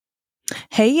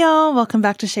Hey y'all, welcome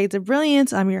back to Shades of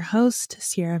Brilliance. I'm your host,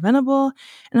 Sierra Venable,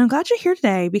 and I'm glad you're here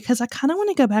today because I kind of want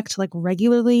to go back to like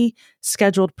regularly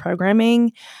scheduled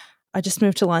programming. I just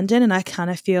moved to London and I kind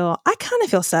of feel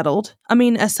settled. I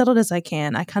mean, as settled as I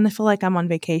can. I kind of feel like I'm on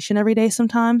vacation every day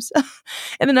sometimes.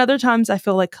 And then other times I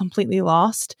feel like completely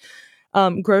lost.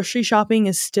 Grocery shopping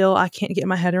is still I can't get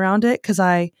my head around it cuz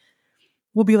I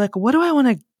will be like, what do I want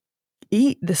to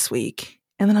eat this week?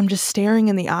 And then I'm just staring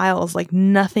in the aisles like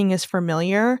nothing is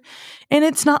familiar. And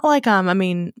it's not like I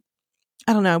don't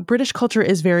know, British culture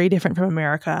is very different from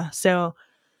America. So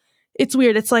it's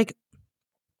weird. It's like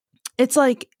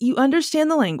you understand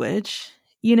the language,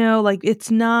 like it's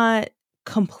not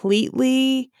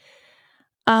completely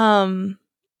um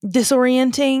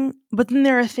disorienting, but then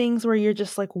there are things where you're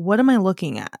just like, what am I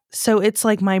looking at? So it's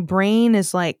like my brain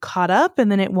is like caught up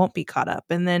and then it won't be caught up.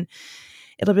 And then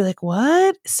it'll be like,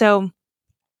 what? So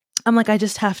I'm like, I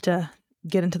just have to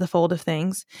get into the fold of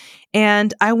things.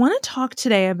 And I want to talk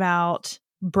today about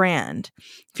brand.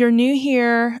 If you're new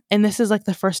here and this is like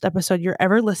the first episode you're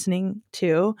ever listening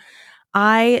to,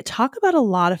 I talk about a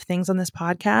lot of things on this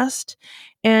podcast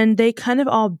and they kind of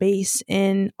all base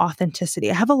in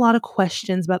authenticity. I have a lot of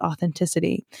questions about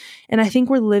authenticity. And I think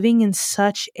we're living in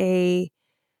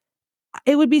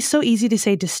it would be so easy to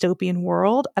say dystopian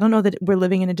world. I don't know that we're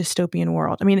living in a dystopian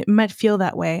world. I mean, it might feel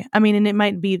that way. I mean, and it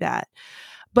might be that.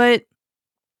 But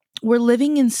we're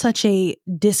living in such a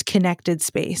disconnected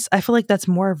space. I feel like that's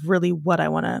more of really what I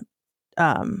want to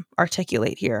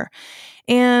articulate here.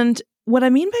 And what I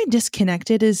mean by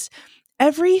disconnected is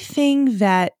everything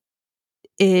that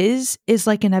is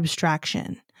like an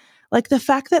abstraction. Like the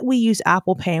fact that we use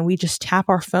Apple Pay and we just tap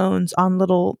our phones on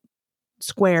little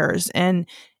squares and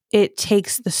it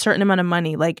takes the certain amount of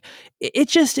money. Like it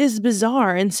just is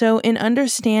bizarre. And so in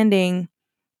understanding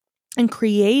and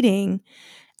creating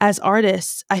as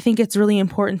artists, I think it's really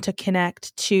important to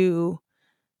connect to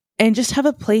and just have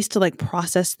a place to like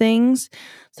process things.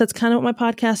 So that's kind of what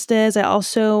my podcast is. I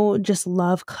also just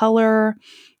love color.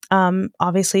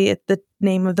 Obviously, the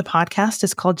name of the podcast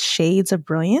is called Shades of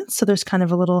Brilliance. So there's kind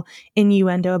of a little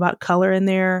innuendo about color in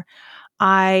there.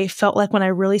 I felt like when I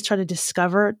really started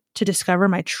to discover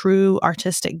my true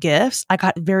artistic gifts, I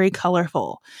got very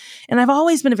colorful. And I've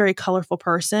always been a very colorful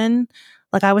person.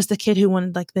 Like I was the kid who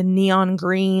wanted like the neon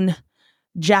green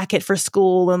jacket for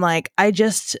school. And like, I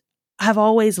just have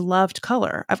always loved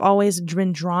color. I've always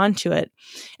been drawn to it.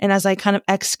 And as I kind of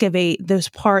excavate those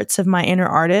parts of my inner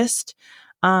artist,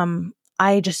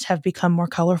 I just have become more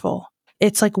colorful.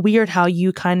 It's like weird how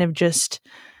you kind of just,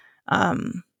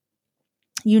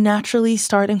 you naturally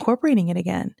start incorporating it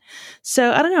again.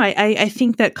 So I don't know. I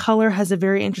think that color has a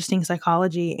very interesting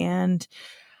psychology and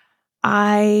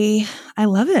I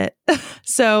love it.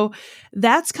 So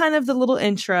that's kind of the little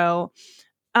intro.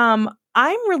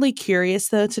 I'm really curious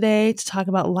though today to talk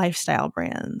about lifestyle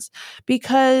brands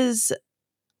because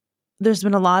there's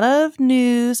been a lot of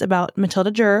news about Matilda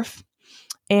Djerf,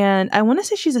 and I want to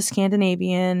say she's a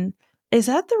Scandinavian. Is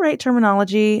that the right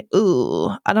terminology?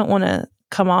 Ooh, I don't want to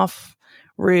come off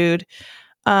rude.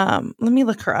 Let me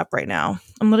look her up right now.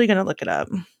 I'm literally going to look it up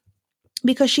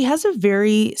because she has a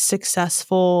very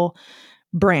successful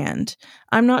brand.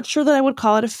 I'm not sure that I would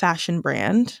call it a fashion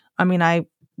brand. I mean, I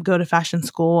go to fashion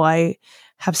school. I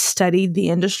have studied the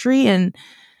industry and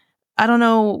I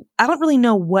don't really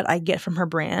know what I get from her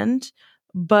brand,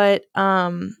 but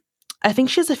I think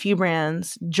she has a few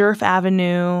brands, Jerf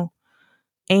Avenue,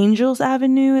 Angels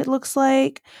Avenue, it looks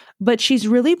like, but she's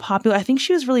really popular. I think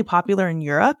she was really popular in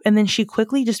Europe and then she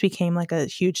quickly just became like a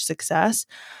huge success.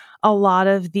 A lot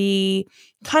of the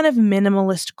kind of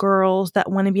minimalist girls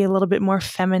that want to be a little bit more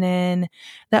feminine,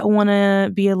 that want to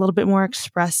be a little bit more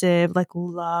expressive, like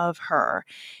love her.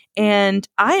 And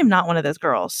I am not one of those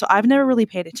girls. So I've never really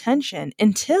paid attention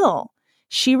until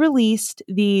she released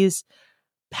these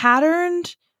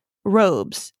patterned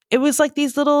robes. It was like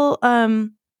these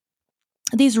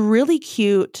really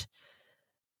cute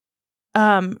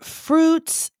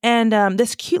fruits and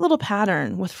this cute little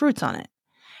pattern with fruits on it.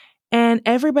 And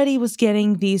everybody was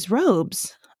getting these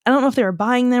robes. I don't know if they were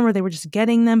buying them or they were just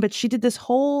getting them, but she did this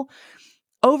whole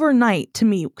overnight to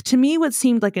me what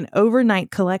seemed like an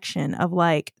overnight collection of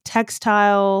like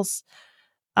textiles,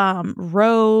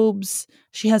 robes.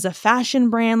 She has a fashion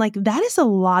brand. Like that is a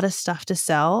lot of stuff to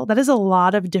sell. That is a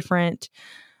lot of different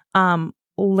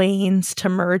lanes to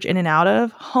merge in and out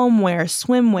of. Homeware,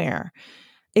 swimwear,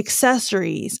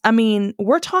 accessories. I mean,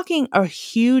 we're talking a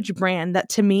huge brand that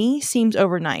to me seems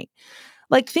overnight.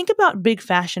 Like think about big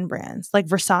fashion brands like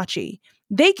Versace.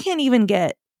 They can't even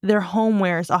get their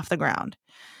homewares off the ground.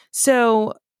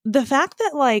 So the fact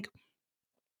that like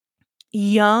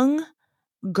young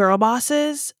girl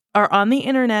bosses are on the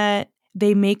internet.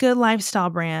 They make a lifestyle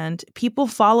brand. People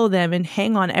follow them and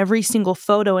hang on every single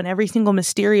photo and every single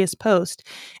mysterious post,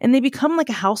 and they become like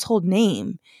a household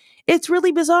name. It's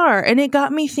really bizarre. And it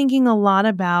got me thinking a lot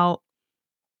about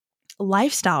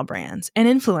lifestyle brands and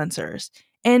influencers.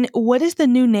 And what is the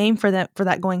new name for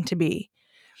that going to be?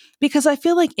 Because I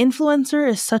feel like influencer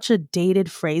is such a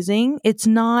dated phrasing. It's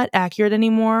not accurate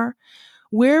anymore.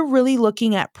 We're really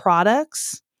looking at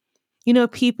products,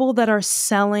 people that are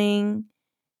selling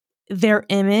their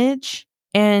image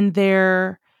and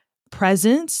their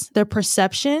presence, their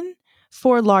perception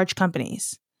for large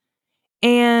companies.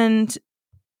 And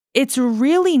it's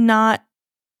really not,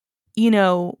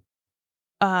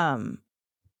 um,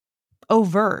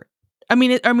 overt.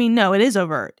 No, it is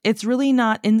overt. It's really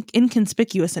not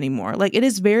inconspicuous anymore. Like, it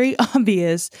is very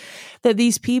obvious that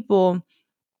these people,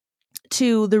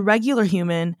 to the regular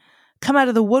human, come out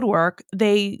of the woodwork,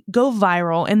 they go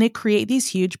viral, and they create these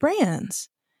huge brands.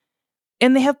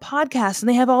 And they have podcasts, and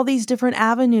they have all these different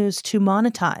avenues to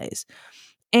monetize.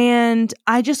 And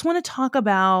I just want to talk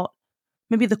about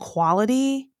maybe the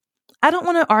quality. I don't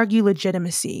want to argue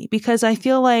legitimacy, because I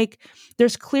feel like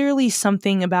there's clearly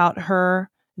something about her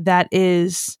that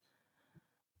is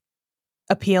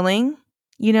appealing.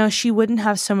 She wouldn't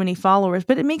have so many followers,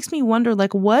 but it makes me wonder,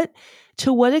 like,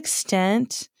 to what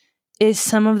extent is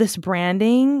some of this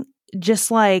branding just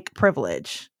like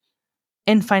privilege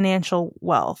and financial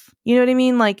wealth? You know what I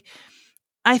mean? Like,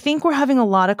 I think we're having a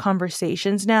lot of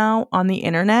conversations now on the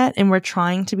internet, and we're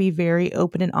trying to be very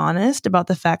open and honest about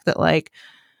the fact that, like,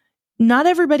 not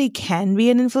everybody can be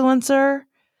an influencer.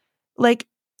 Like,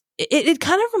 it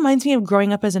kind of reminds me of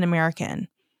growing up as an American.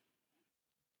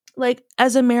 Like,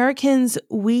 as Americans,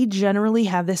 we generally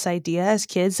have this idea as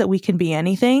kids that we can be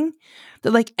anything,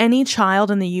 that like any child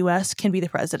in the US can be the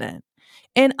president.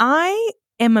 And I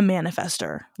am a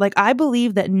manifester. Like, I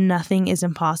believe that nothing is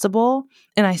impossible,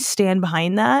 and I stand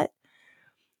behind that.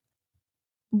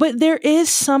 But there is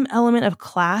some element of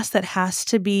class that has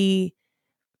to be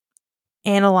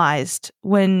analyzed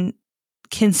when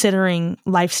considering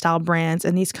lifestyle brands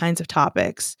and these kinds of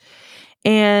topics.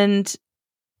 And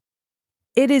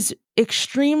it is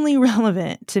extremely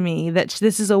relevant to me that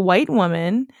this is a white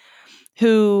woman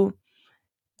who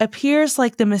appears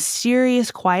like the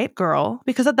mysterious, quiet girl,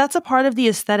 because that's a part of the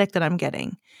aesthetic that I'm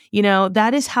getting.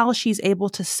 That is how she's able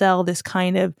to sell this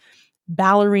kind of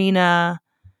ballerina,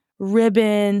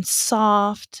 ribbon,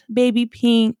 soft, baby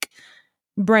pink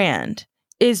brand,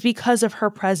 is because of her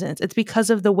presence. It's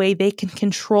because of the way they can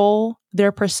control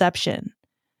their perception.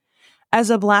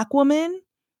 As a Black woman,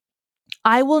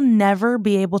 I will never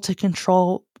be able to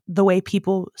control the way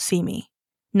people see me.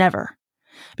 Never.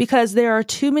 Because there are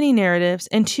too many narratives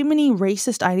and too many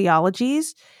racist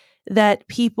ideologies that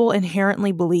people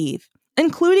inherently believe,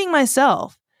 including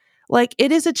myself. Like,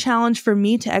 it is a challenge for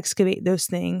me to excavate those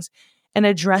things and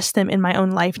address them in my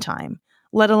own lifetime,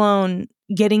 let alone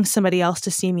getting somebody else to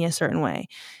see me a certain way.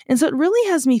 And so it really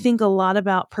has me think a lot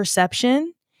about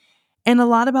perception and a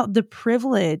lot about the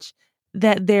privilege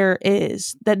that there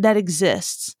is, that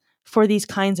exists for these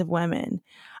kinds of women.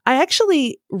 I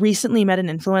actually recently met an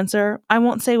influencer. I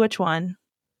won't say which one.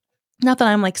 Not that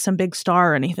I'm like some big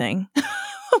star or anything.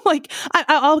 Like,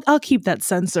 I'll keep that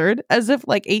censored, as if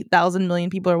like 8,000 million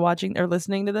people are watching or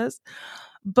listening to this.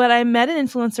 But I met an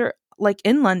influencer like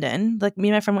in London. Like, me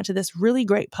and my friend went to this really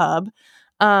great pub,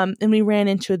 and we ran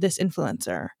into this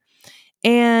influencer.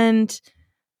 And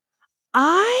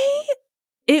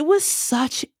it was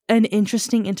such an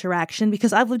interesting interaction,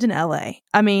 because I've lived in LA.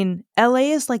 I mean,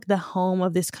 LA is like the home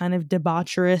of this kind of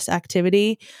debaucherous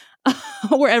activity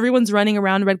where everyone's running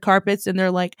around red carpets and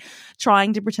they're like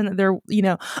trying to pretend that they're,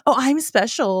 oh, I'm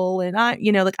special. And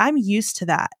like, I'm used to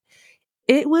that.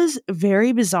 It was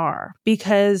very bizarre,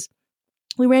 because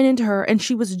we ran into her and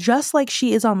she was just like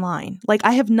she is online. Like,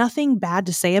 I have nothing bad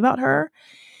to say about her.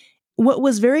 What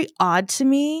was very odd to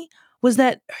me was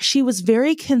that she was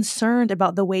very concerned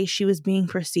about the way she was being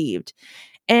perceived.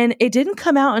 And it didn't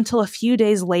come out until a few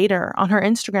days later on her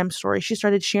Instagram story. She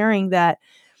started sharing that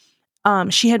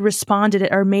she had responded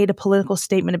or made a political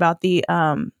statement about the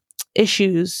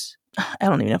issues. I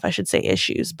don't even know if I should say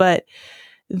issues, but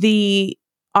the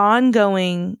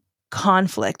ongoing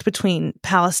conflict between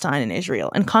Palestine and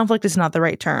Israel. And conflict is not the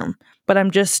right term, but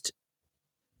I'm just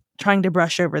trying to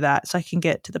brush over that so I can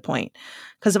get to the point.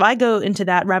 Because if I go into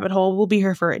that rabbit hole, we'll be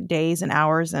here for days and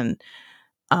hours. And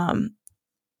I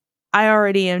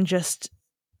already am just,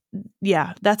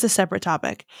 yeah, that's a separate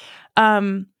topic.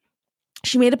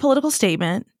 She made a political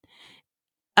statement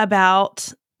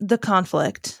about the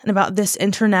conflict and about this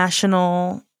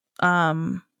international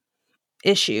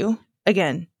issue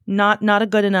again, not a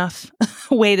good enough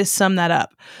way to sum that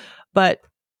up, but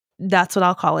that's what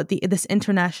I'll call it, this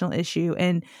international issue.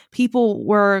 And people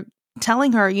were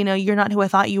telling her, you're not who I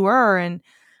thought you were. And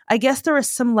I guess there was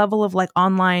some level of like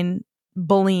online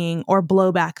bullying or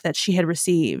blowback that she had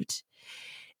received.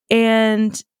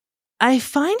 And I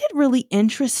find it really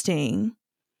interesting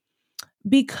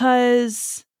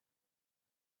because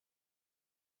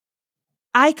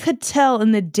I could tell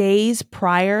in the days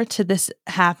prior to this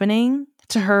happening,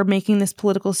 to her making this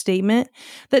political statement,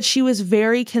 that she was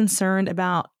very concerned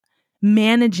about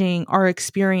managing our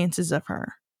experiences of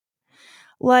her.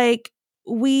 Like,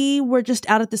 we were just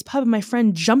out at this pub and my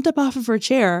friend jumped up off of her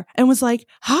chair and was like,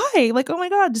 hi, like, oh my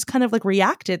God, just kind of like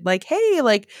reacted like, hey,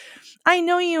 like, I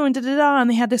know you and da-da-da. And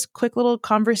they had this quick little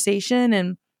conversation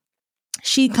and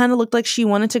she kind of looked like she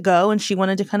wanted to go and she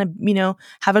wanted to kind of,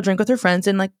 have a drink with her friends.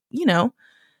 And like,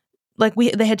 like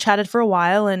they had chatted for a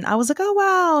while and I was like, oh,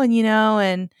 wow.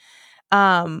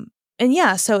 And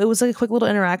yeah, so it was like a quick little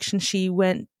interaction. She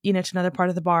went, to another part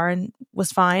of the bar and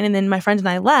was fine. And then my friend and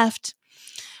I left.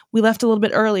 We left a little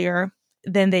bit earlier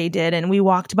than they did. And we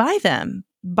walked by them,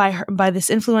 by this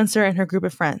influencer and her group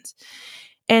of friends.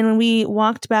 And when we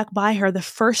walked back by her, the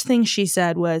first thing she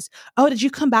said was, oh, did you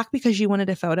come back because you wanted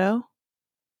a photo?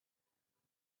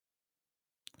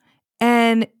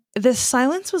 And the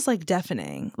silence was like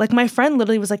deafening. Like my friend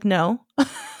literally was like, no,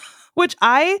 which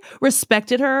I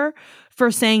respected her for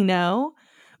saying no,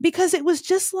 because it was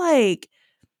just like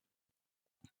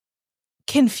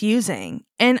confusing.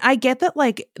 And I get that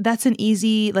like that's an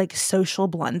easy like social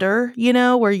blunder,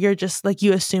 where you're just like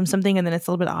you assume something and then it's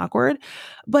a little bit awkward.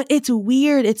 But it's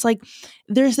weird. It's like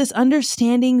there's this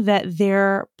understanding that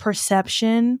their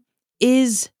perception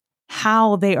is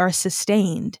how they are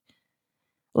sustained.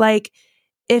 Like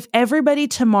if everybody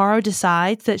tomorrow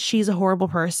decides that she's a horrible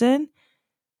person,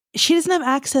 she doesn't have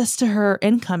access to her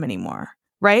income anymore.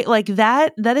 Right? Like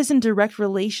that is in direct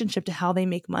relationship to how they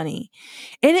make money.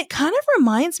 And it kind of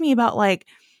reminds me about like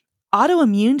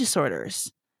autoimmune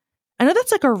disorders. I know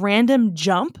that's like a random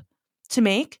jump to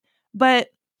make, but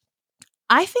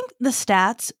I think the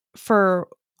stats for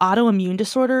autoimmune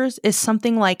disorders is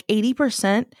something like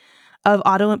 80%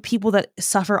 of people that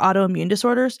suffer autoimmune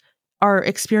disorders are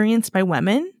experienced by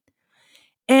women.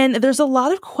 And there's a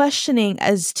lot of questioning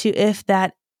as to if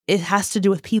that it has to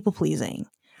do with people pleasing.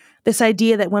 This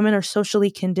idea that women are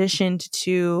socially conditioned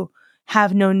to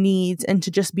have no needs and to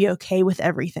just be okay with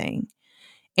everything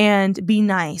and be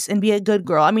nice and be a good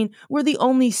girl. I mean, we're the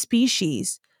only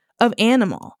species of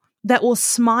animal that will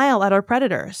smile at our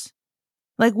predators.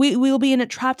 Like we will be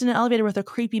trapped in an elevator with a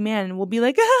creepy man and we'll be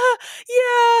like, yeah,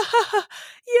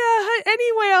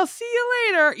 anyway, I'll see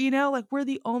you later. Like we're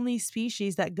the only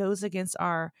species that goes against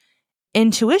our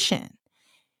intuition.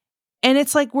 And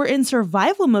it's like we're in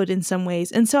survival mode in some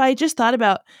ways. And so I just thought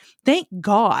about, thank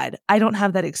God I don't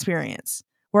have that experience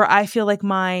where I feel like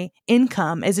my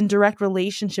income is in direct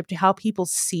relationship to how people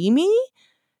see me.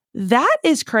 That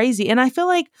is crazy. And I feel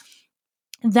like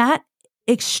that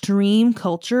extreme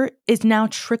culture is now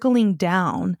trickling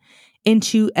down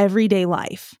into everyday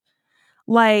life.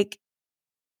 Like,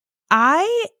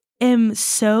 I am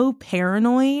so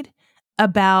paranoid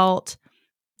about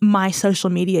my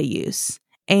social media use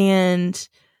and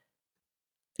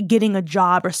getting a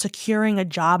job or securing a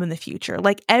job in the future.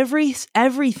 Like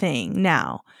everything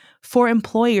now for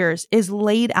employers is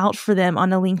laid out for them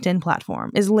on a LinkedIn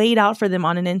platform, is laid out for them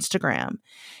on an Instagram.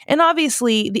 And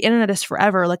obviously the internet is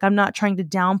forever. Like I'm not trying to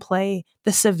downplay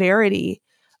the severity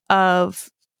of,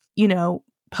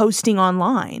 posting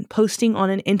online, posting on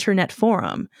an internet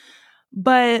forum.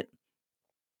 But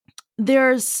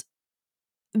there's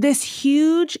this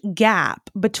huge gap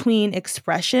between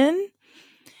expression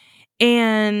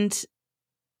and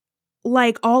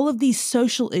like all of these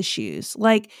social issues.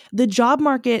 Like the job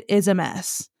market is a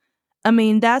mess. I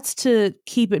mean, that's to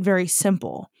keep it very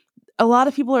simple. A lot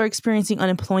of people are experiencing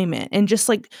unemployment and just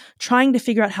like trying to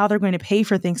figure out how they're going to pay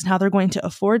for things and how they're going to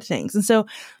afford things. And so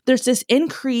there's this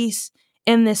increase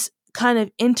in this kind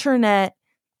of internet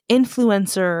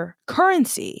influencer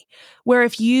currency where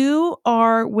if you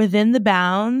are within the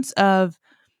bounds of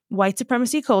white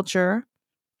supremacy culture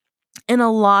and a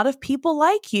lot of people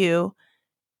like you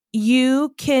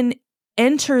can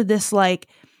enter this like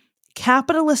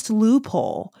capitalist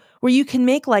loophole where you can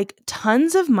make like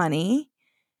tons of money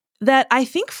that I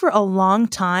think for a long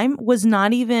time was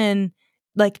not even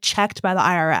like checked by the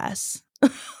IRS.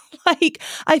 Like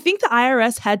I think the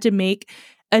IRS had to make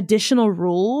additional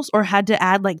rules or had to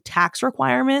add like tax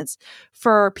requirements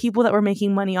for people that were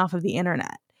making money off of the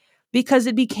internet because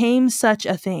it became such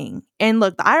a thing. And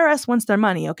look, the IRS wants their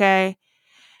money, okay?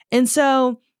 And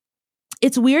so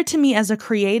it's weird to me as a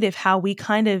creative how we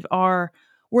kind of are,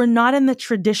 we're not in the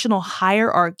traditional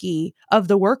hierarchy of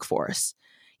the workforce.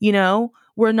 You know,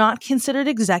 we're not considered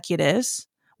executives.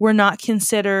 We're not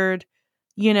considered,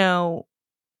 you know,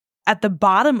 at the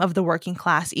bottom of the working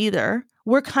class either.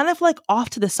 We're kind of like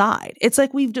off to the side. It's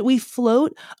like we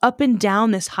float up and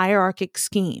down this hierarchic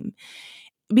scheme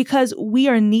because we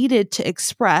are needed to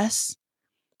express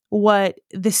what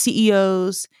the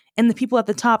CEOs and the people at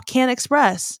the top can't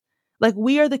express. Like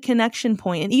we are the connection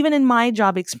point. And even in my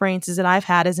job experiences that I've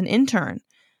had as an intern,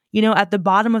 you know, at the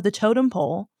bottom of the totem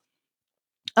pole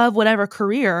of whatever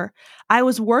career, I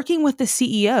was working with the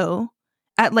CEO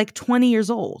at like 20 years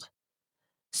old.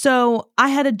 So I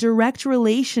had a direct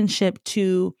relationship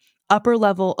to upper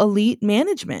level elite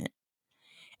management.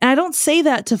 And I don't say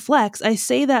that to flex. I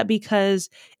say that because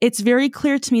it's very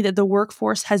clear to me that the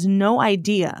workforce has no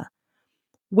idea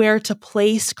where to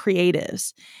place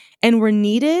creatives. And we're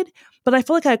needed, but I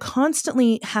feel like I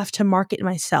constantly have to market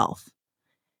myself.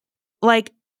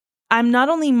 Like I'm not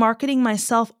only marketing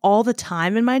myself all the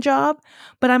time in my job,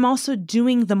 but I'm also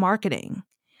doing the marketing.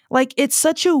 Like it's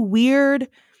such a weird,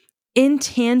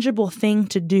 intangible thing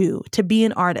to do, to be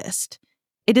an artist.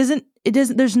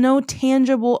 There's no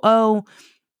tangible, oh,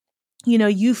 you know,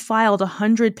 you filed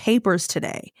 100 papers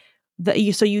today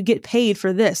so you get paid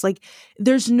for this. Like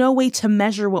there's no way to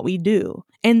measure what we do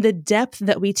and the depth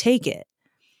that we take it.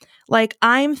 Like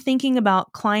I'm thinking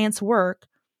about clients' work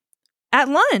at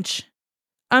lunch.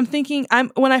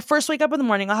 When I first wake up in the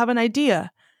morning, I'll have an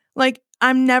idea. Like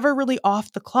I'm never really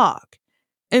off the clock.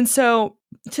 And so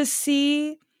to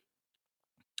see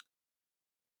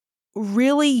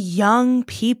really young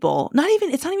people,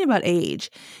 it's not even about age.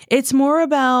 It's more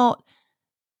about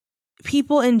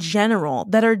people in general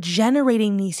that are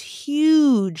generating these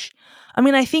huge, I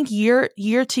mean, I think year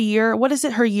to year, what is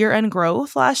it? Her year end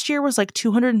growth last year was like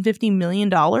 $250 million.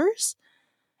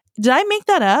 Did I make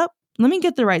that up? Let me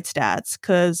get the right stats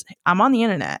because I'm on the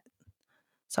internet.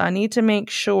 So I need to make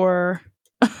sure.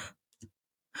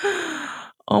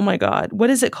 Oh my God. What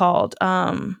is it called?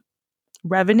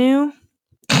 Revenue.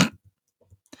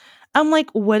 I'm like,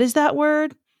 what is that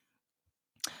word?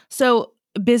 So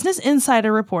Business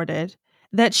Insider reported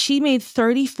that she made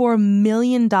 $34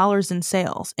 million in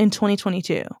sales in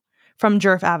 2022 from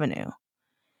Djerf Avenue.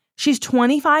 She's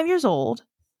 25 years old.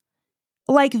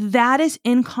 Like that is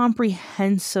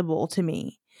incomprehensible to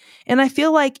me. And I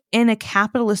feel like in a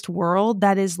capitalist world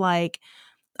that is like,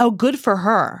 oh, good for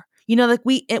her. You know, like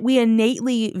we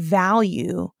innately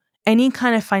value any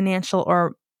kind of financial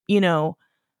or, you know,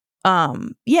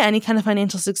 any kind of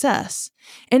financial success.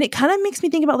 And it kind of makes me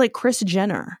think about like Kris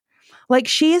Jenner. Like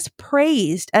she is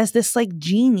praised as this like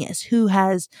genius who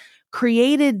has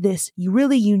created this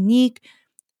really unique.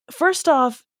 First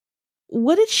off,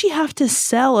 what did she have to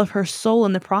sell of her soul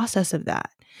in the process of that?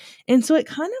 And so it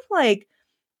kind of like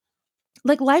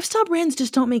lifestyle brands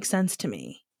just don't make sense to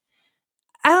me.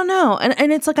 I don't know.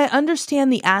 And it's like I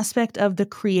understand the aspect of the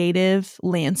creative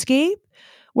landscape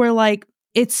where like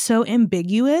it's so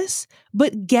ambiguous,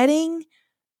 but getting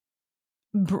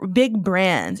big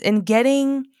brands and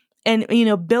you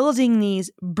know, building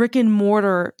these brick and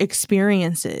mortar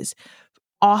experiences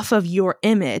off of your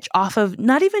image, off of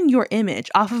not even your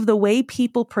image, off of the way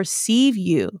people perceive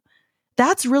you.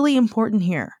 That's really important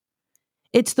here.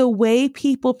 It's the way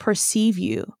people perceive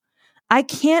you. I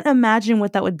can't imagine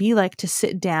what that would be like to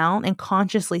sit down and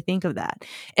consciously think of that.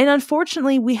 And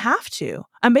unfortunately, we have to.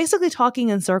 I'm basically talking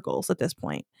in circles at this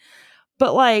point.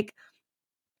 But like,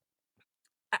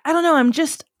 I don't know.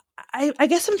 I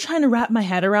guess I'm trying to wrap my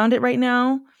head around it right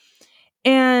now.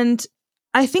 And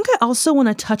I think I also want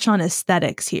to touch on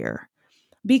aesthetics here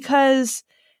because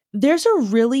there's a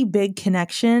really big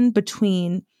connection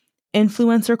between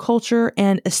influencer culture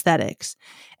and aesthetics.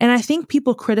 And I think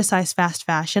people criticize fast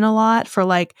fashion a lot for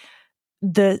like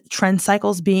the trend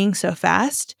cycles being so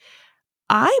fast.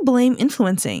 I blame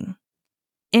influencing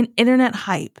and internet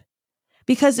hype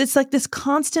because it's like this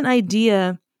constant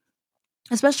idea,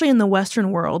 especially in the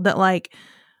Western world, that like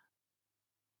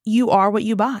you are what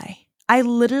you buy. I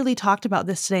literally talked about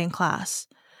this today in class.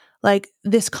 Like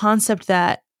this concept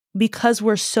that because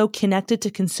we're so connected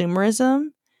to consumerism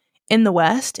in the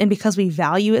West and because we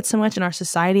value it so much and our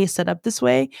society is set up this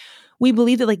way, we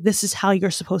believe that like this is how you're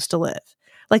supposed to live.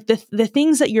 Like the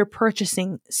things that you're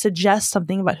purchasing suggest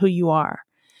something about who you are.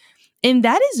 And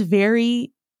that is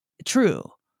very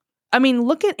true. I mean,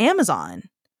 look at Amazon.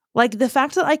 Like the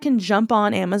fact that I can jump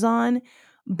on Amazon,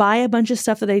 buy a bunch of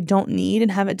stuff that I don't need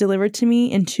and have it delivered to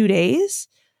me in 2 days,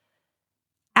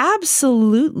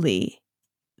 absolutely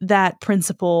that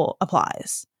principle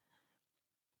applies.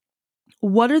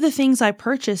 what are the things I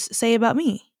purchase say about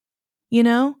me? You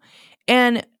know?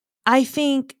 And I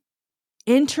think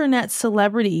internet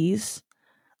celebrities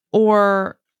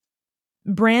or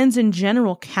brands in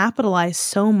general capitalize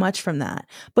so much from that.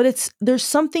 But there's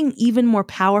something even more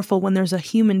powerful when there's a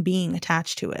human being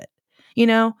attached to it. You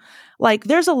know? Like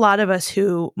there's a lot of us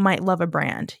who might love a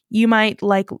brand. You might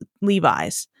like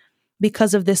Levi's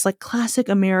because of this like classic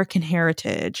American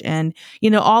heritage and,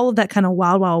 all of that kind of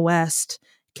wild, wild west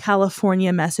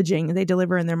California messaging they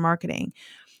deliver in their marketing.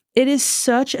 It is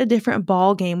such a different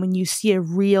ball game when you see a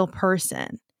real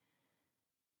person,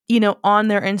 on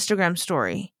their Instagram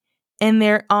story and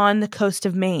they're on the coast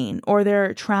of Maine or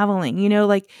they're traveling,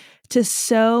 like to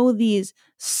sow these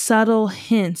subtle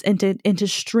hints and to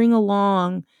string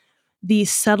along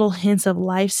these subtle hints of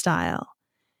lifestyle.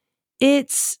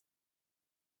 It's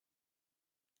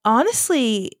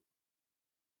honestly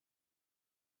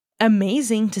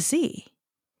amazing to see.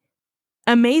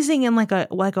 Amazing in like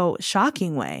a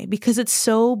shocking way because it's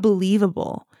so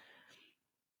believable.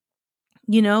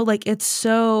 Like it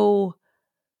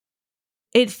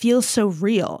feels so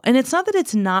real. And it's not that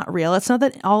it's not real. It's not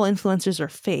that all influencers are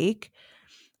fake,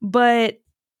 but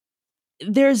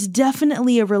there's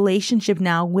definitely a relationship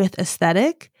now with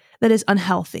aesthetic that is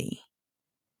unhealthy.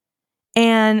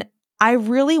 And I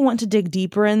really want to dig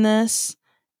deeper in this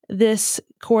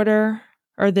quarter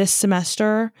or this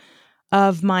semester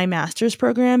of my master's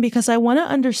program because I want to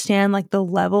understand like the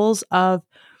levels of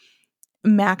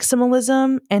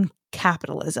maximalism and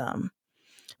capitalism.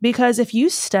 Because if you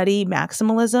study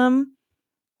maximalism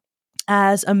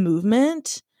as a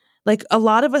movement, like a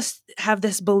lot of us have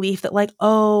this belief that like,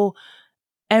 oh,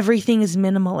 everything is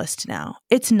minimalist now.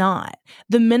 It's not.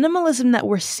 The minimalism that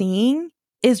we're seeing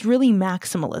is really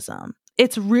maximalism.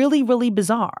 It's really, really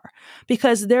bizarre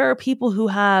because there are people who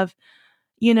have,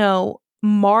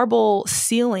 marble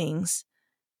ceilings,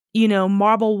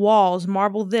 marble walls,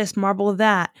 marble this, marble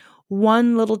that,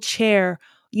 one little chair,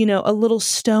 a little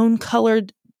stone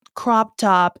colored crop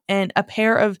top and a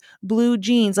pair of blue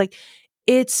jeans. Like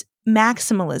it's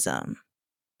maximalism.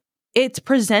 It's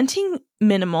presenting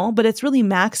minimal, but it's really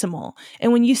maximal.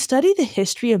 And when you study the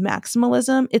history of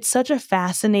maximalism, it's such a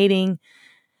fascinating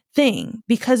thing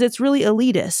because it's really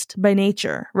elitist by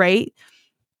nature, right?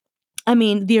 I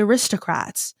mean, the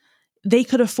aristocrats, they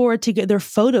could afford to get their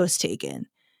photos taken.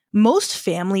 Most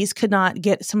families could not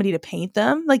get somebody to paint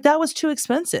them. Like that was too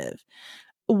expensive.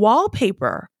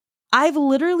 Wallpaper. I've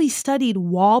literally studied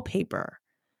wallpaper.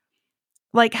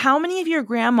 Like how many of your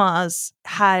grandmas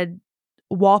had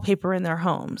wallpaper in their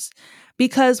homes?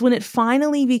 Because when it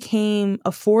finally became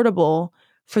affordable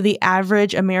for the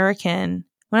average American,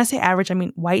 when I say average, I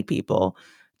mean white people,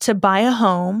 to buy a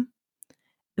home,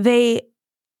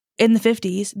 in the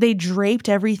 50s, they draped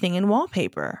everything in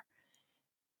wallpaper.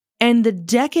 And the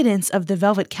decadence of the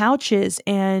velvet couches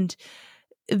and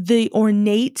the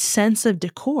ornate sense of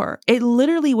decor, it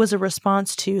literally was a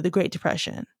response to the Great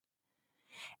Depression.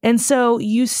 And so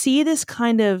you see this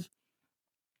kind of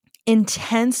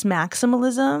intense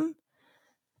maximalism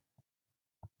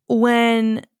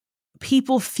when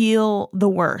people feel the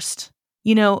worst.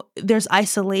 There's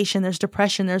isolation, there's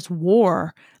depression, there's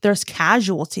war, there's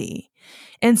casualty.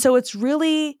 And so it's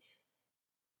really,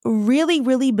 really,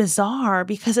 really bizarre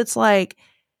because it's like,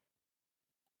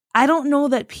 I don't know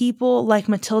that people like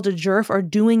Matilda Djerf are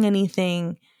doing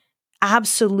anything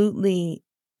absolutely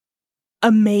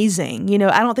amazing.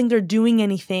 I don't think they're doing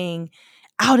anything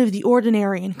out of the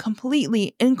ordinary and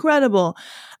completely incredible.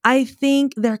 I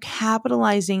think they're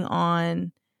capitalizing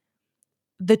on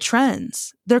the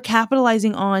trends. They're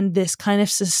capitalizing on this kind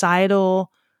of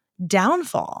societal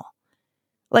downfall.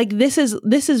 Like this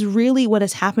is really what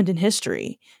has happened in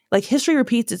history. Like history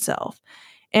repeats itself.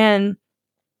 And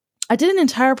I did an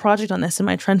entire project on this in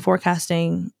my trend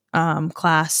forecasting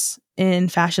class in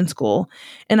fashion school,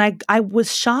 and I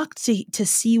was shocked to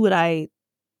see what I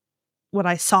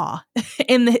saw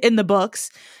in the books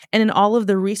and in all of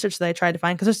the research that I tried to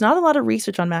find, because there's not a lot of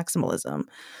research on maximalism.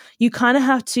 You kind of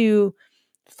have to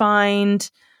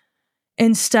find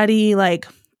and study like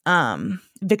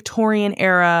Victorian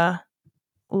era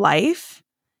life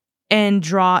and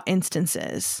draw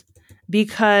instances,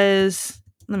 because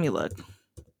let me look.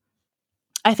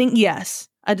 I think yes.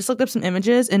 I just looked up some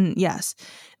images and yes,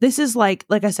 this is like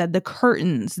I said, the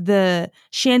curtains, the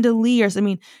chandeliers. I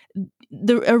mean,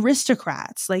 the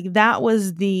aristocrats, like that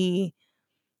was the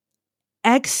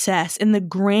excess and the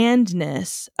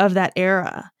grandness of that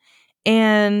era.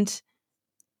 And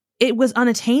it was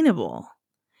unattainable.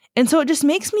 And so it just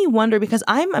makes me wonder, because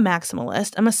I'm a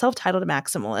maximalist, I'm a self-titled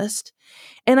maximalist,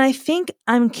 and I think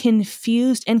I'm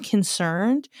confused and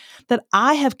concerned that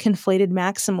I have conflated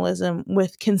maximalism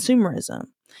with consumerism.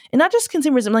 And not just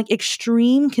consumerism, like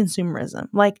extreme consumerism,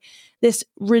 like this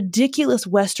ridiculous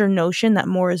Western notion that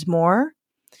more is more.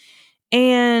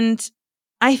 And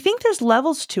I think there's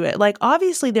levels to it. Like,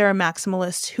 obviously, there are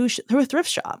maximalists who thrift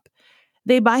shop.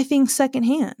 They buy things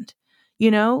secondhand,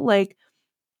 like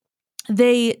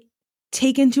they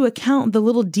take into account the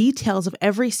little details of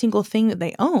every single thing that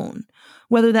they own,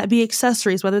 whether that be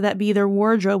accessories, whether that be their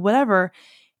wardrobe, whatever.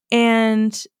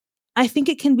 And I think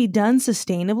it can be done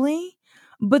sustainably.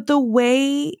 But the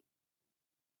way,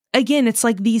 again, it's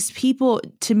like these people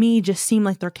to me just seem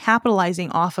like they're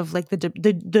capitalizing off of like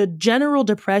the general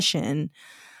depression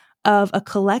of a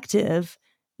collective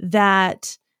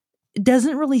that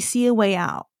doesn't really see a way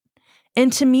out.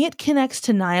 And to me, it connects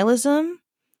to nihilism,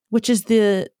 which is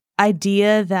the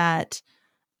idea that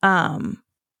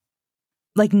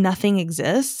like nothing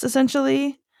exists,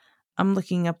 essentially. I'm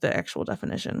looking up the actual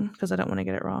definition because I don't want to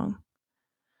get it wrong.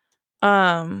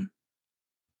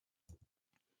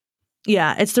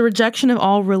 Yeah, it's the rejection of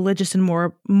all religious and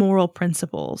moral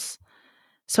principles.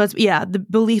 So it's, the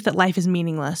belief that life is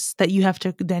meaningless, that you have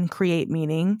to then create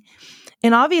meaning.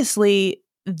 And obviously,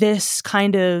 this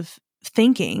kind of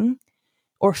thinking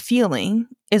or feeling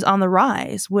is on the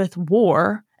rise with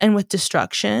war and with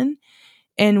destruction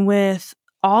and with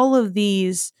all of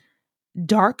these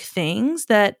dark things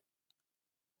that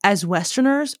as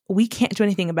Westerners, we can't do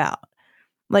anything about.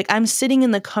 Like, I'm sitting in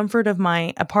the comfort of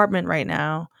my apartment right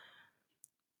now,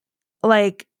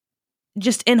 like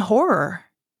just in horror,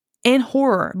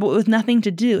 but with nothing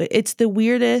to do. It's the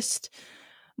weirdest,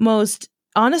 most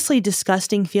honestly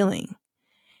disgusting feeling.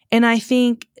 And I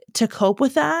think to cope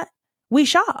with that, we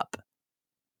shop.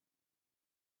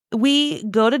 We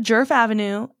go to Djerf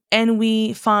Avenue and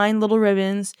we find little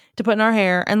ribbons to put in our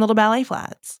hair and little ballet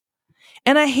flats.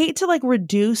 And I hate to like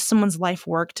reduce someone's life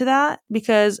work to that,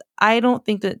 because I don't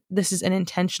think that this is an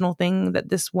intentional thing that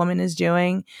this woman is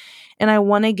doing. And I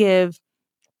want to give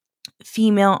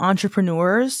female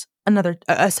entrepreneurs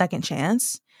a second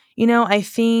chance. I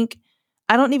think,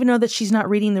 I don't even know that she's not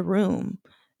reading the room.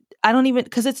 I don't even,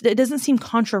 because it doesn't seem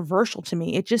controversial to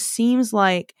me. It just seems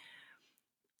like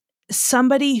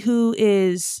somebody who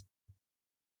is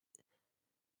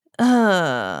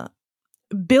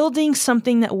building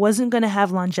something that wasn't going to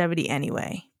have longevity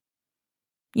anyway.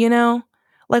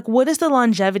 Like, what is the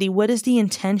longevity? What is the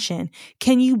intention?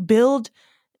 Can you build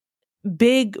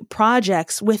big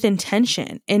projects with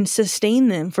intention and sustain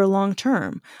them for long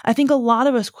term? I think a lot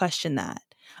of us question that.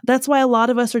 That's why a lot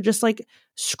of us are just like,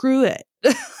 screw it.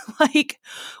 Like,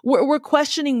 we're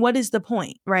questioning, what is the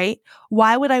point, right?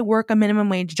 Why would I work a minimum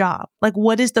wage job? Like,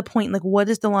 what is the point? Like, what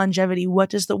is the longevity?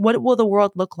 What will the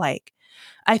world look like?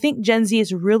 I think Gen Z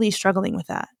is really struggling with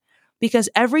that, because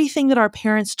everything that our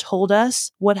parents told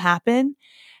us would happen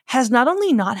has not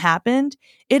only not happened,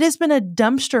 it has been a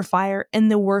dumpster fire in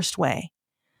the worst way.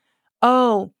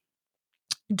 Oh,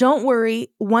 don't worry.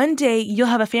 One day you'll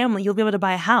have a family. You'll be able to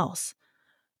buy a house.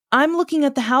 I'm looking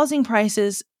at the housing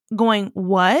prices going,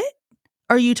 what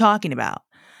are you talking about?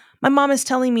 My mom is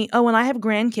telling me, oh, when I have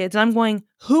grandkids, and I'm going,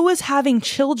 who is having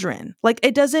children? Like,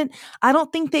 I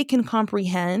don't think they can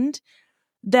comprehend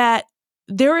that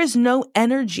there is no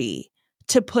energy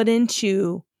to put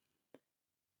into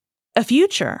a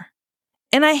future.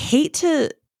 And I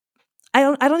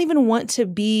don't even want to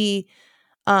be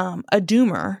a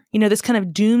doomer, this kind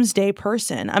of doomsday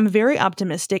person. I'm very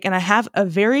optimistic and I have a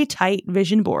very tight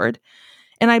vision board,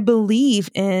 and I believe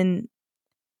in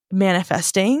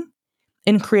manifesting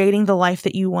and creating the life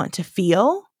that you want to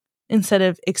feel instead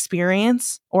of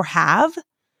experience or have.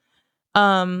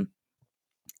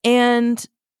 And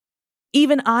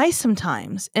even I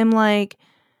sometimes am like,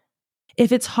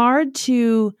 if it's hard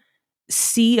to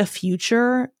see a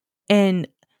future and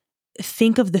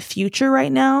think of the future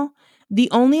right now, the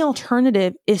only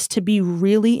alternative is to be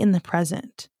really in the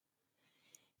present.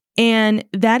 And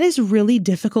that is really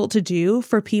difficult to do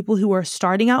for people who are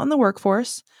starting out in the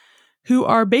workforce, who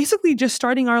are basically just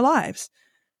starting our lives.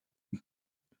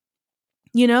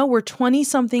 We're 20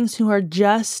 somethings who are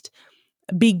just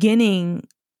beginning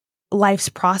life's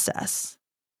process.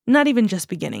 Not even just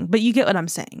beginning, but you get what I'm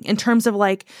saying in terms of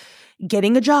like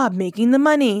getting a job, making the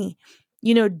money,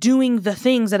 doing the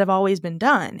things that have always been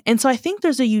done. And so I think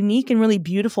there's a unique and really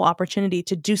beautiful opportunity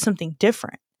to do something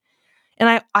different.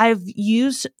 And I've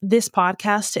used this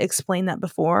podcast to explain that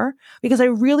before, because I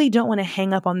really don't want to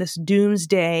hang up on this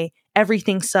doomsday,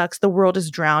 everything sucks, the world is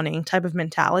drowning type of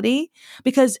mentality.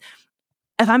 Because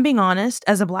if I'm being honest,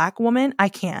 as a Black woman, I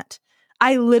can't.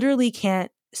 I literally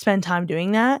can't spend time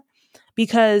doing that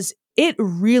because it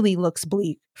really looks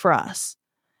bleak for us.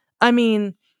 I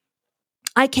mean,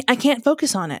 I can't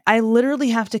focus on it. I literally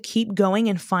have to keep going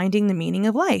and finding the meaning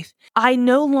of life. I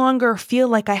no longer feel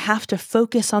like I have to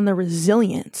focus on the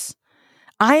resilience.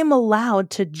 I am allowed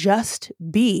to just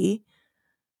be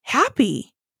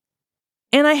happy.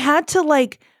 And I had to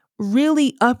like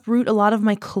really uproot a lot of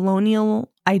my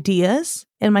colonial ideas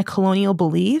and my colonial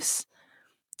beliefs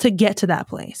to get to that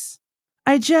place.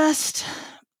 I just,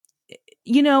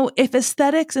 if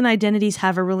aesthetics and identities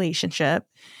have a relationship,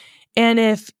 and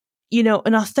if,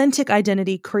 an authentic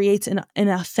identity creates an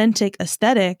authentic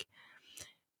aesthetic,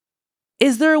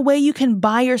 is there a way you can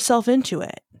buy yourself into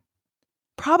it?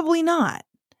 Probably not.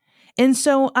 And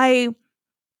so I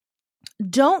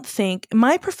don't think,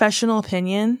 my professional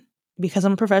opinion, because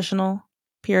I'm a professional,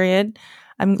 period.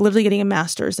 I'm literally getting a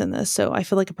master's in this, so I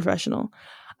feel like a professional.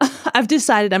 I've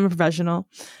decided I'm a professional.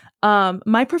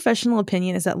 My professional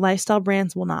opinion is that lifestyle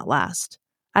brands will not last.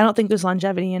 I don't think there's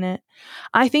longevity in it.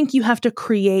 I think you have to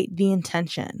create the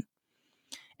intention.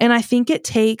 And I think it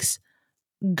takes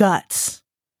guts.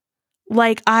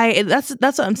 Like that's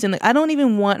what I'm saying. Like, I don't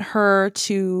even want her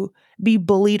to be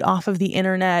bullied off of the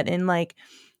internet and like,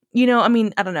 I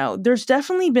don't know. There's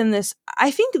definitely been this. I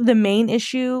think the main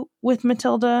issue with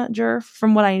Matilda Djerf,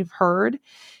 from what I've heard,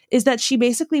 is that she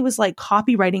basically was like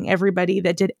copywriting everybody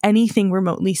that did anything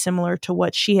remotely similar to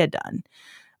what she had done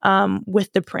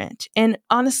with the print. And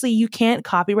honestly, you can't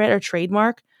copyright or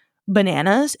trademark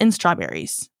bananas and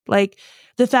strawberries. Like,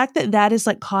 the fact that that is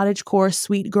like cottagecore,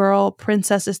 sweet girl,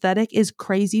 princess aesthetic is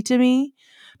crazy to me,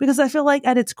 because I feel like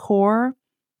at its core,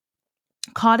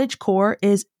 cottagecore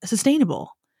is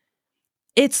sustainable.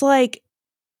 It's like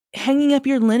hanging up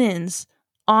your linens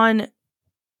on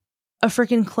a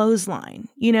freaking clothesline,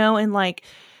 and like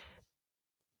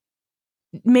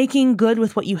making good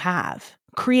with what you have,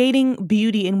 creating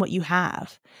beauty in what you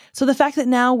have. So the fact that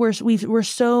now we're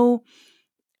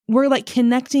like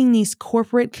connecting these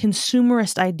corporate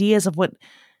consumerist ideas of what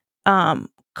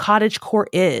cottagecore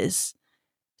is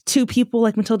to people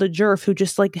like Matilda Djerf, who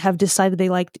just like have decided they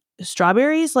like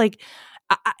strawberries. Like,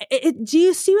 do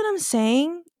you see what I'm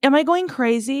saying? Am I going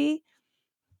crazy?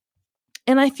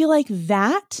 And I feel like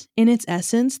that, in its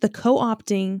essence, the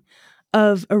co-opting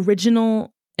of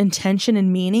original intention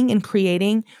and meaning in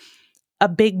creating a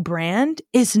big brand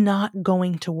is not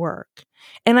going to work.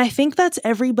 And I think that's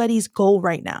everybody's goal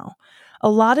right now. A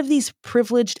lot of these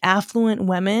privileged, affluent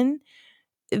women,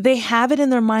 they have it in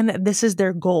their mind that this is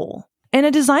their goal. And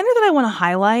a designer that I want to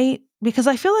highlight, because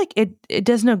I feel like it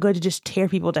does no good to just tear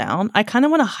people down, I kind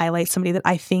of want to highlight somebody that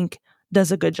I think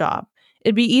does a good job.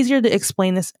 It'd be easier to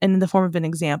explain this in the form of an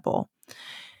example.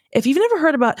 If you've never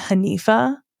heard about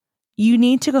Hanifa, you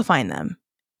need to go find them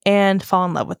and fall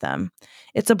in love with them.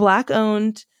 It's a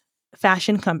Black-owned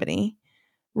fashion company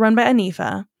run by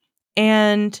Hanifa,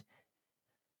 and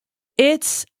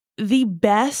it's the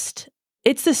best.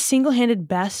 It's the single-handed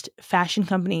best fashion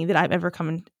company that I've ever come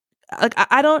in. Like,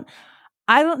 I don't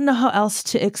know how else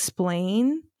to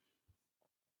explain.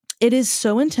 It is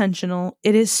so intentional.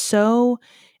 It is so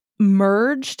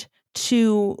merged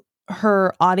to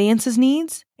her audience's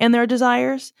needs and their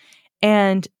desires,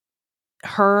 and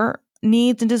her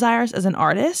needs and desires as an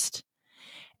artist.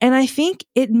 And I think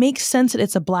it makes sense that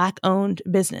it's a Black-owned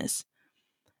business,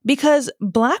 because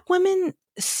Black women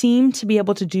seem to be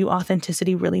able to do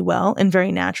authenticity really well and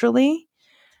very naturally.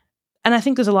 And I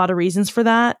think there's a lot of reasons for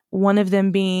that. One of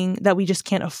them being that we just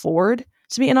can't afford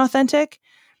to be inauthentic.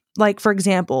 Like, for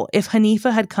example, if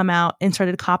Hanifa had come out and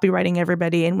started copywriting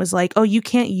everybody and was like, oh, you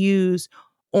can't use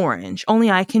orange, only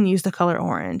I can use the color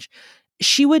orange,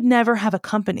 she would never have a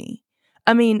company.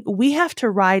 I mean, we have to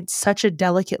ride such a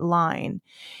delicate line.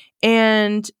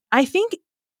 And I think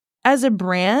as a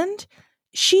brand,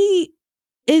 she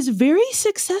is very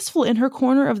successful in her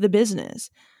corner of the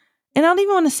business. And I don't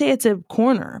even want to say it's a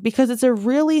corner, because it's a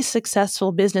really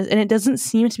successful business, and it doesn't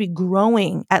seem to be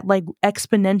growing at like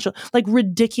exponential, like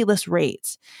ridiculous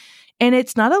rates. And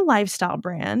it's not a lifestyle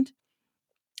brand.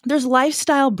 There's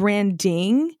lifestyle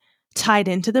branding tied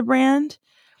into the brand,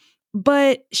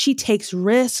 but she takes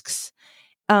risks.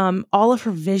 All of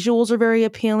her visuals are very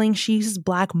appealing. She uses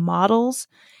Black models.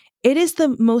 It is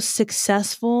the most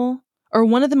successful, or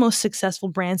one of the most successful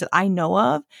brands that I know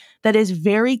of, that is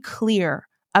very clear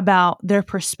about their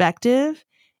perspective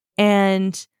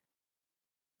and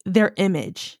their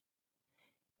image.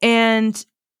 And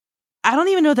I don't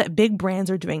even know that big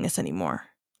brands are doing this anymore.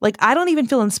 Like, I don't even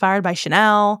feel inspired by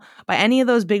Chanel, by any of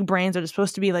those big brands that are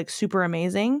supposed to be like super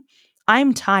amazing.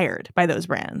 I'm tired by those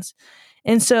brands.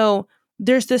 And so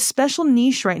there's this special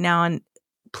niche right now, and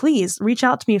please reach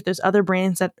out to me if there's other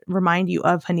brands that remind you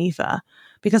of Hanifa,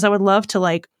 because I would love to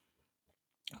like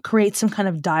create some kind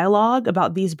of dialogue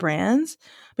about these brands,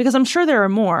 because I'm sure there are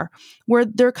more where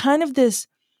they're kind of this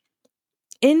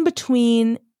in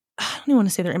between. I don't even want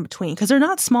to say they're in between because they're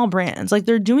not small brands. Like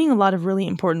they're doing a lot of really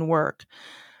important work,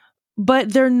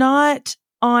 but they're not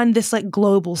on this like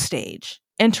global stage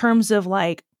in terms of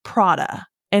like Prada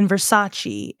and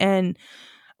Versace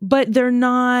but they're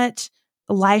not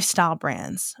lifestyle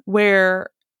brands where,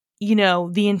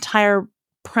 the entire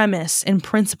premise and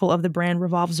principle of the brand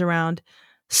revolves around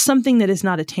something that is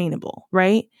not attainable,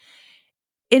 right?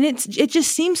 And it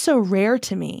just seems so rare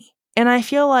to me. And I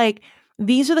feel like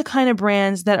these are the kind of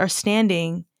brands that are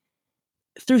standing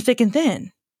through thick and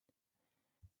thin.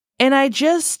 And I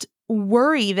just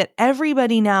worry that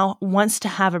everybody now wants to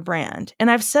have a brand. And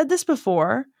I've said this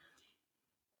before.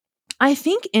 I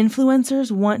think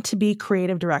influencers want to be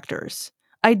creative directors.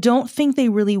 I don't think they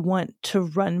really want to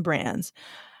run brands.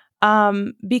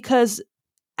 Because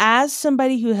as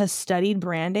somebody who has studied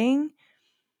branding,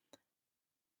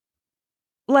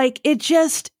 like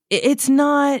it's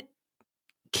not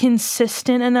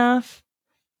consistent enough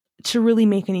to really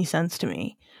make any sense to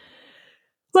me.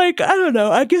 Like, I don't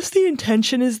know. I guess the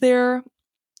intention is there,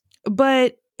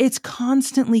 but it's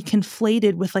constantly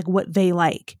conflated with like what they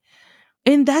like.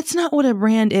 And that's not what a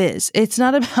brand is. It's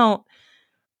not about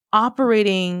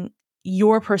operating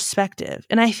your perspective.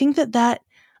 And I think that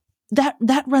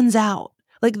runs out.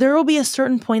 Like there will be a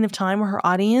certain point of time where her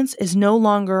audience is no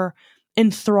longer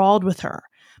enthralled with her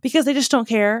because they just don't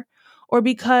care, or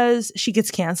because she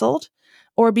gets canceled,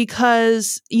 or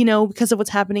because of what's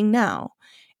happening now.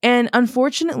 And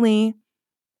unfortunately,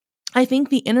 I think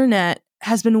the internet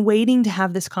has been waiting to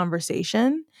have this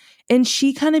conversation, and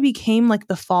she kind of became like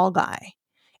the fall guy.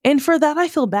 And for that, I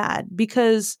feel bad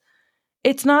because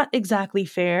it's not exactly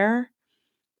fair.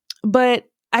 But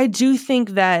I do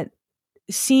think that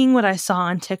seeing what I saw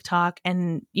on TikTok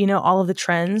and, all of the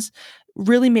trends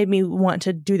really made me want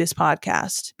to do this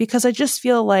podcast, because I just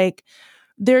feel like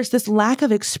there's this lack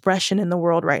of expression in the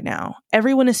world right now.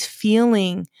 Everyone is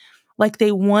feeling like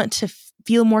they want to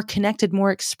feel more connected,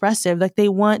 more expressive, like they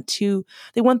want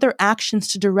their actions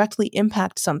to directly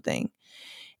impact something.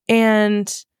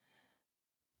 And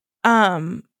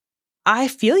I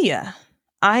feel ya.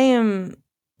 I am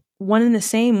one and the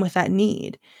same with that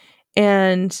need.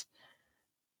 And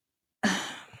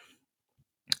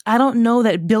I don't know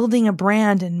that building a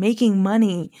brand and making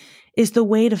money is the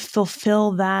way to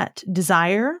fulfill that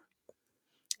desire.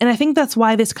 And I think that's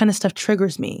why this kind of stuff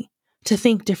triggers me to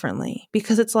think differently,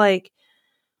 because it's like,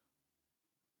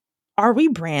 are we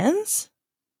brands?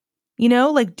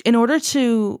 Like in order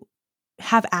to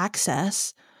have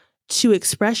access to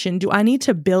expression, do I need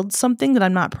to build something that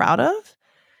I'm not proud of?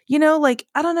 Like,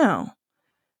 I don't know.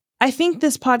 I think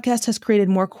this podcast has created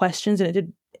more questions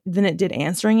than it did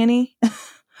answering any,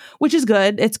 which is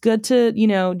good. It's good to,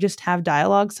 just have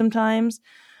dialogue sometimes.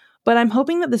 But I'm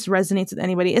hoping that this resonates with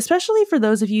anybody, especially for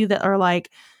those of you that are like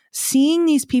seeing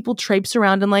these people traipse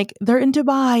around and like they're in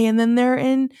Dubai and then they're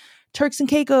in Turks and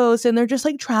Caicos and they're just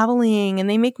like traveling and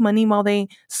they make money while they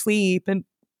sleep. And,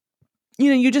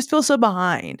 you just feel so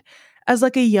behind. As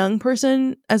like a young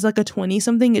person, as like a 20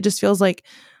 something, it just feels like,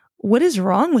 what is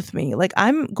wrong with me? Like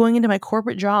I'm going into my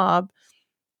corporate job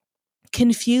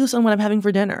confused on what I'm having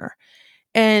for dinner.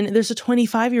 And there's a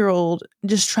 25-year-old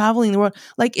just traveling the world.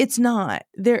 Like it's not.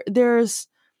 There's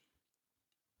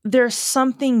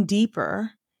something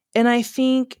deeper. And I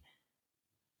think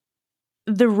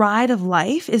the ride of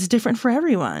life is different for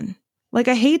everyone. Like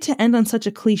I hate to end on such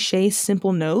a cliche,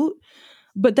 simple note,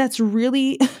 but that's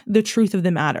really the truth of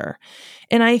the matter.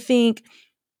 And I think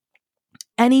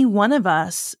any one of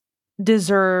us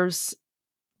deserves,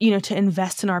 to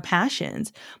invest in our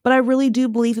passions. But I really do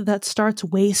believe that starts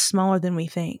way smaller than we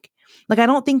think. Like, I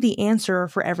don't think the answer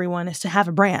for everyone is to have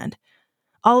a brand.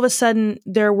 All of a sudden,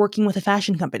 they're working with a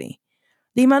fashion company.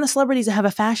 The amount of celebrities that have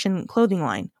a fashion clothing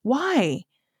line. Why?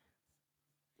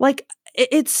 Like,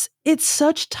 it's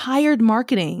such tired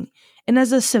marketing. And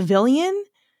as a civilian,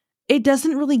 it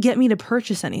doesn't really get me to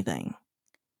purchase anything.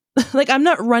 Like, I'm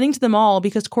not running to the mall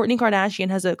because Kourtney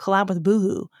Kardashian has a collab with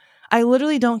Boohoo. I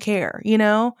literally don't care,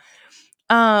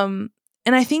 And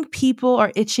I think people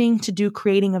are itching to do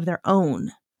creating of their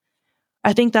own.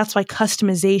 I think that's why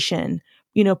customization,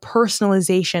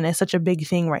 personalization is such a big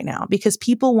thing right now, because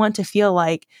people want to feel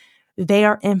like they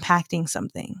are impacting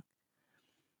something.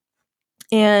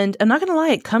 And I'm not going to lie,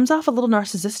 it comes off a little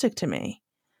narcissistic to me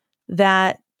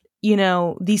that,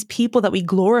 these people that we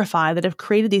glorify that have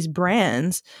created these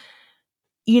brands,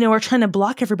 are trying to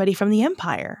block everybody from the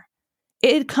empire.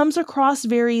 it comes across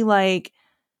very like,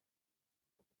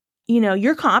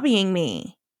 you're copying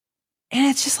me. And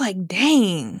it's just like,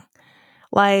 dang,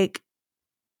 like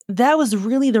that was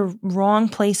really the wrong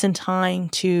place and time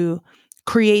to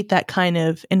create that kind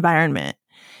of environment.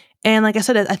 And like I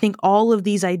said, I think all of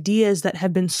these ideas that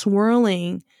have been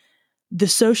swirling the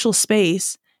social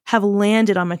space have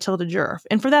landed on Matilda Djerf.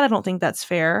 And for that, I don't think that's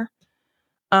fair.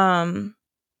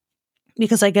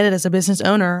 Because I get it as a business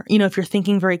owner, if you're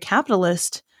thinking very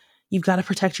capitalist, you've got to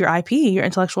protect your IP, your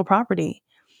intellectual property.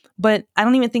 But I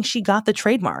don't even think she got the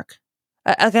trademark.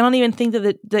 I don't even think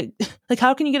that like,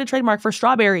 how can you get a trademark for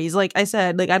strawberries? Like I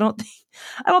said, like, I don't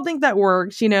think that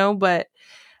works, but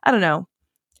I don't know.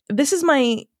 This is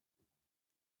my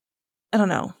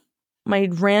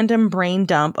random brain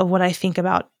dump of what I think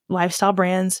about lifestyle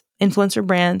brands, influencer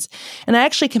brands. And I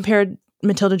actually compared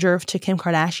Matilda Djerf to Kim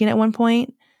Kardashian at one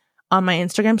point on my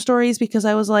Instagram stories, because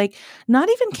I was like, not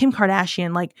even Kim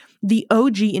Kardashian, like the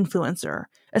OG influencer.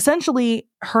 Essentially,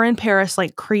 her and Paris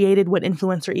like created what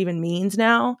influencer even means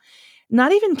now.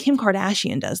 Not even Kim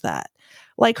Kardashian does that.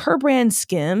 Like her brand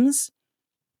Skims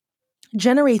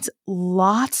generates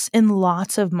lots and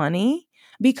lots of money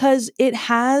because it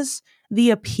has the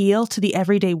appeal to the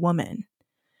everyday woman.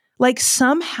 Like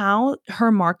somehow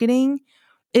her marketing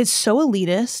is so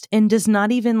elitist and does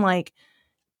not even like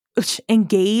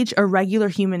engage a regular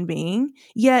human being,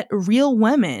 yet real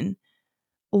women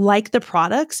like the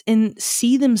products and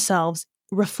see themselves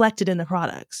reflected in the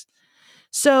products.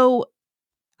 So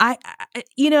I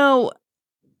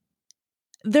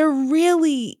there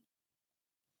really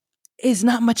is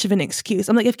not much of an excuse.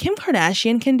 I'm like, if Kim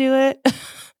Kardashian can do it,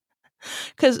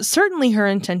 because certainly her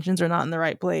intentions are not in the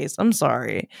right place. I'm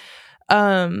sorry. So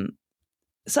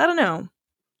I don't know.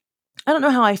 I don't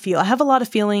know how I feel. I have a lot of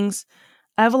feelings.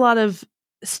 I have a lot of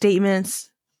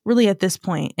statements really at this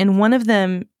point. And one of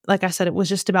them, like I said, it was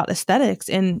just about aesthetics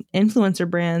and influencer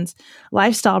brands,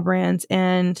 lifestyle brands,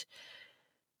 and,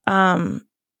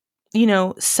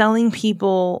 selling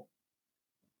people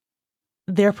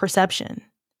their perception.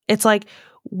 It's like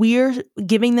we're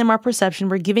giving them our perception,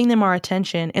 we're giving them our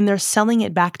attention, and they're selling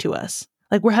it back to us.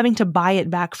 Like we're having to buy it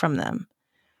back from them.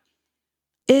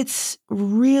 It's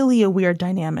really a weird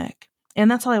dynamic. And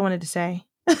that's all I wanted to say.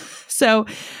 So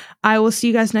I will see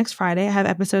you guys next Friday. I have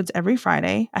episodes every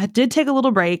Friday. I did take a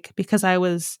little break because I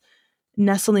was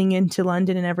nestling into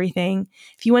London and everything.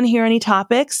 If you want to hear any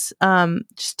topics,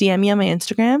 just DM me on my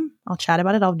Instagram. I'll chat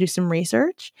about it. I'll do some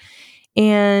research.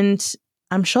 And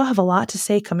I'm sure I'll have a lot to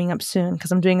say coming up soon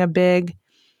because I'm doing a big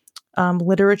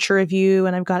literature review,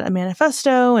 and I've got a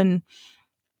manifesto and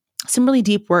some really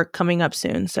deep work coming up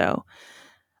soon. So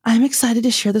I'm excited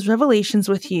to share those revelations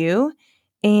with you.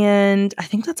 And I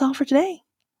think that's all for today.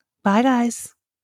 Bye, guys.